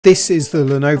This is the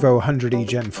Lenovo 100e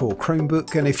Gen 4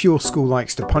 Chromebook, and if your school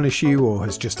likes to punish you or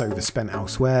has just overspent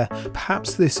elsewhere,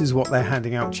 perhaps this is what they're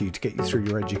handing out to you to get you through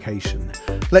your education.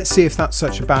 Let's see if that's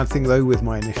such a bad thing though with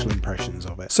my initial impressions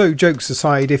of it. So jokes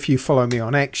aside, if you follow me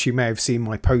on X, you may have seen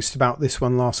my post about this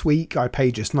one last week. I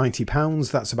paid just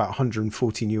 £90, that's about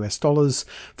 114 US dollars,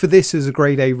 for this as a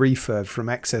grade A refurb from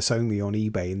XS only on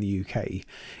eBay in the UK.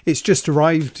 It's just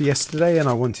arrived yesterday and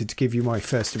I wanted to give you my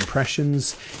first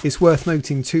impressions. It's worth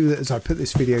noting too that as I put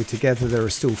this video together there are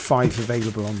still 5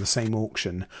 available on the same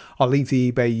auction. I'll leave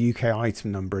the eBay UK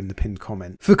item number in the pinned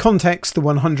comment. For context, the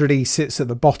 100e sits at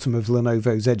the bottom of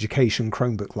Lenovo's Education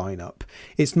Chromebook lineup.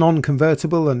 It's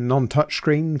non-convertible and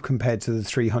non-touchscreen compared to the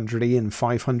 300e and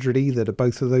 500e that are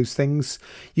both of those things.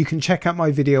 You can check out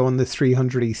my video on the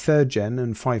 300e 3rd gen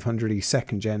and 500e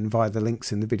 2nd gen via the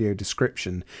links in the video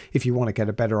description if you want to get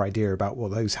a better idea about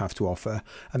what those have to offer,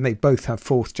 and they both have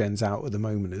 4th gens out at the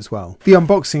moment as well. The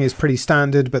unboxing is pretty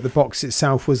standard, but the box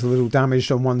itself was a little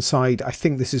damaged on one side. I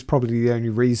think this is probably the only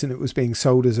reason it was being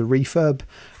sold as a refurb.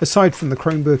 Aside from the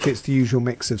Chromebook, it's the usual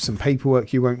mix of some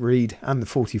paperwork you won't read and the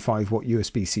 45-watt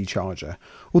USB-C charger,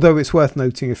 although it's worth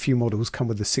noting a few models come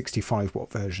with the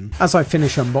 65-watt version. As I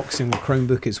finish unboxing the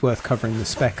Chromebook, it's worth covering the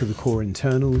spec of the core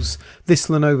internals. This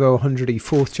Lenovo 100e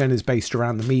 4th gen is based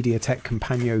around the MediaTek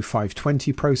Kompanio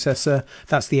 520 processor.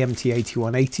 That's the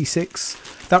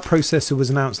MT8186. That processor was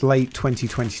announced late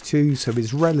 2022, so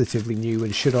is relatively new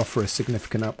and should offer a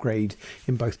significant upgrade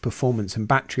in both performance and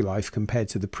battery life compared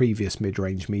to the previous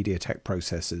mid-range MediaTek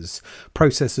processors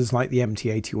like the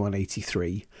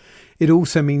MT8183. It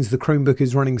also means the Chromebook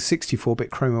is running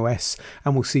 64-bit ChromeOS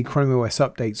and will see ChromeOS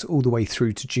updates all the way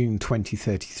through to June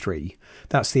 2033.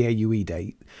 That's the AUE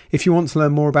date. If you want to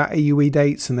learn more about AUE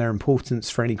dates and their importance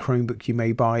for any Chromebook you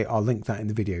may buy, I'll link that in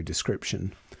the video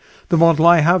description. The model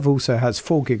I have also has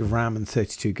 4GB of RAM and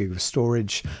 32GB of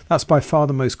storage. That's by far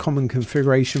the most common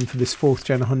configuration for this 4th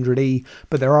gen 100e,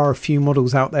 but there are a few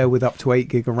models out there with up to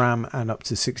 8GB of RAM and up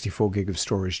to 64GB of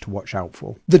storage to watch out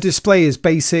for. The display is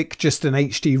basic, just an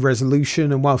HD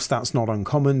resolution, and whilst that's not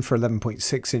uncommon for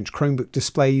 11.6-inch Chromebook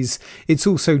displays, it's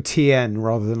also TN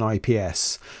rather than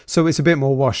IPS, so it's a bit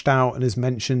more washed out, and as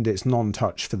mentioned, it's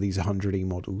non-touch for these 100e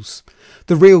models.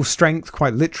 The real strength,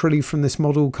 quite literally, from this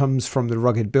model comes from the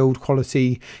rugged build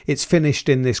quality. It's finished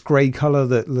in this grey colour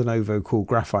that Lenovo call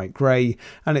graphite grey,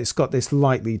 and it's got this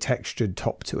lightly textured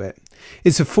top to it.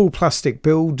 It's a full plastic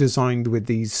build designed with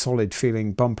these solid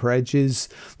feeling bumper edges.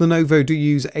 Lenovo do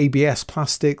use ABS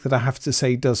plastic that I have to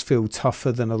say does feel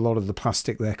tougher than a lot of the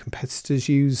plastic their competitors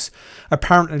use.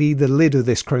 Apparently the lid of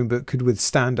this Chromebook could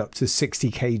withstand up to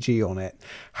 60 kg on it.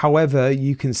 However,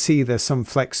 you can see there's some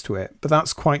flex to it, but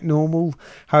that's quite normal.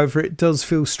 However, it does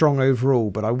feel strong overall,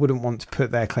 but I wouldn't want to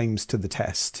put their claims to the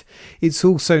test. It's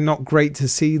also not great to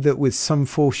see that with some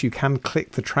force you can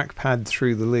click the trackpad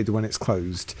through the lid when it's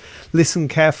closed. Listen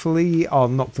carefully, I'll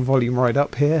knock the volume right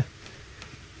up here.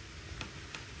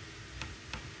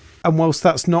 And whilst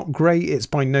that's not great, it's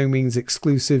by no means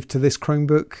exclusive to this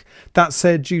Chromebook. That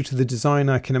said, due to the design,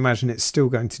 I can imagine it's still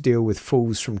going to deal with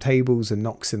falls from tables and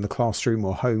knocks in the classroom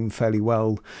or home fairly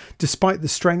well. Despite the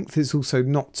strength, it's also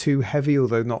not too heavy,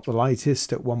 although not the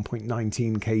lightest, at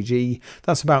 1.19 kg.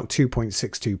 That's about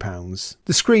 2.62 pounds.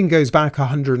 The screen goes back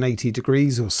 180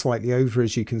 degrees or slightly over,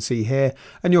 as you can see here,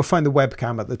 and you'll find the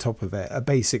webcam at the top of it, a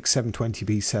basic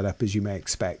 720p setup as you may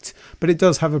expect, but it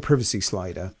does have a privacy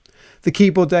slider. The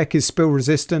keyboard deck is spill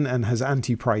resistant and has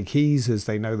anti-pry keys, as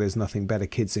they know there's nothing better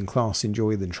kids in class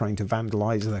enjoy than trying to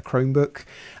vandalise their Chromebook,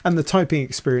 and the typing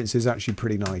experience is actually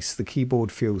pretty nice. The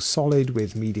keyboard feels solid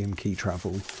with medium key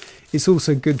travel. It's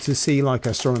also good to see, like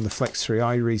I saw on the Flex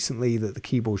 3i recently, that the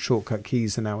keyboard shortcut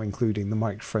keys are now including the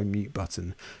microphone mute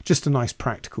button. Just a nice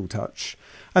practical touch.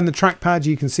 And the trackpad,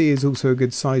 you can see, is also a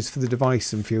good size for the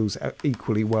device and feels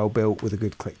equally well built with a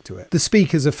good click to it. The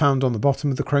speakers are found on the bottom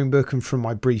of the Chromebook, and from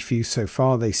my brief use so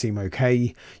far they seem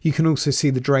okay. You can also see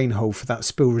the drain hole for that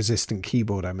spill resistant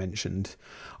keyboard I mentioned.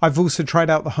 I've also tried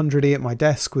out the 100e at my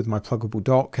desk with my pluggable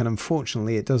dock, and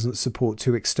unfortunately it doesn't support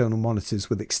 2 external monitors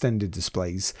with extended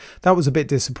displays. That was a bit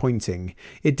disappointing.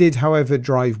 It did, however,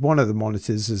 drive one of the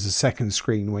monitors as a second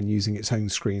screen when using its own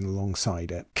screen alongside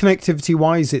it. Connectivity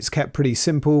wise, it's kept pretty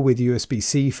simple with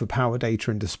USB-C for power data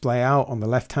and display out on the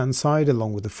left hand side,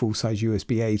 along with a full-size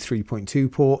USB-A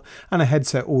 3.2 port and a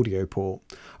headset audio port.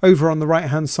 Over on the right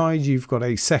hand side you've got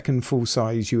a second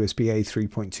full-size USB-A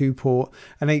 3.2 port,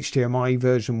 an HDMI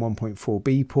version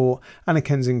 1.4b port and a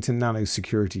Kensington Nano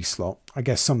security slot. I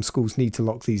guess some schools need to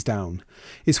lock these down.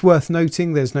 It's worth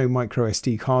noting there's no micro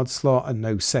SD card slot and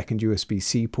no second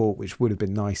USB-C port, which would have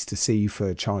been nice to see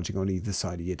for charging on either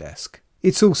side of your desk.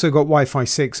 It's also got Wi-Fi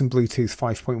 6 and Bluetooth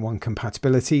 5.1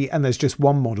 compatibility, and there's just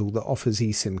one model that offers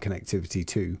eSIM connectivity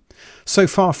too. So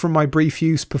far from my brief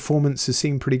use, performance has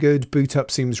seemed pretty good, boot up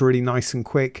seems really nice and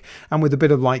quick, and with a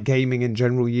bit of light gaming and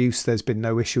general use there's been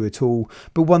no issue at all.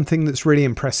 But one thing that's really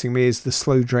impressing me is the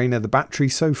slow drain of the battery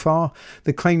so far.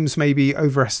 The claims may be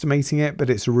overestimating it,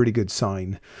 but it's a really good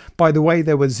sign. By the way,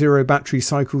 there were 0 battery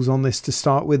cycles on this to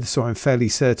start with, so I'm fairly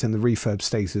certain the refurb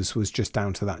status was just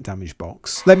down to that damaged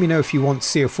box. Let me know if you want to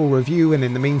see a full review, and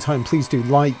in the meantime please do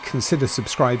like, consider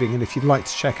subscribing, and if you'd like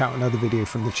to check out another video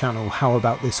from the channel, how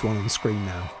about this one on screen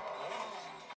now?